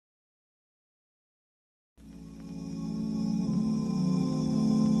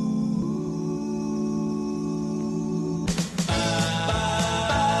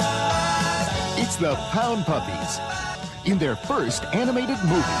the Pound Puppies in their first animated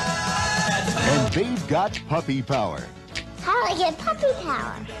movie. And they've got puppy power. How do I get puppy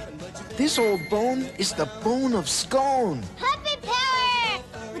power? This old bone is the bone of Scone. Puppy power!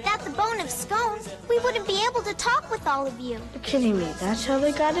 Without the bone of Scone, we wouldn't be able to talk with all of you. You're kidding me. That's how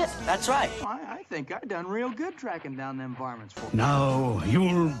they got it? That's right. I think I done real good tracking down them varmints for you. Now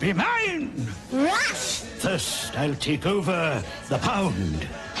you'll be mine. Rush! First, I'll take over the pound,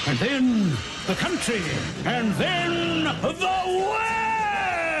 and then the country, and then the world!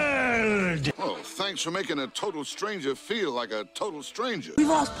 Well, thanks for making a total stranger feel like a total stranger. We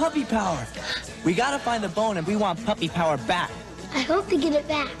lost puppy power. We gotta find the bone and we want puppy power back. I hope to get it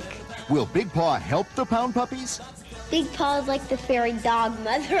back. Will Big Paw help the Pound Puppies? Big Paw is like the fairy dog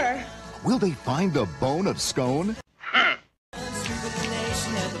mother. Will they find the bone of Scone?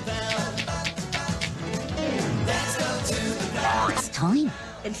 It's time.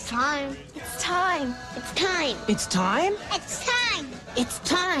 It's time. It's time. It's time. It's time? It's time. It's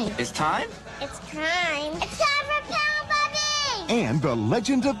time. It's time? It's time. It's time for Pound Puppies! And the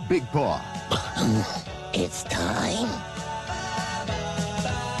legend of Big Paw. It's time.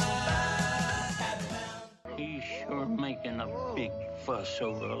 He's sure making a big fuss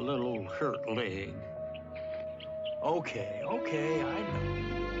over a little hurt leg. Okay, I know.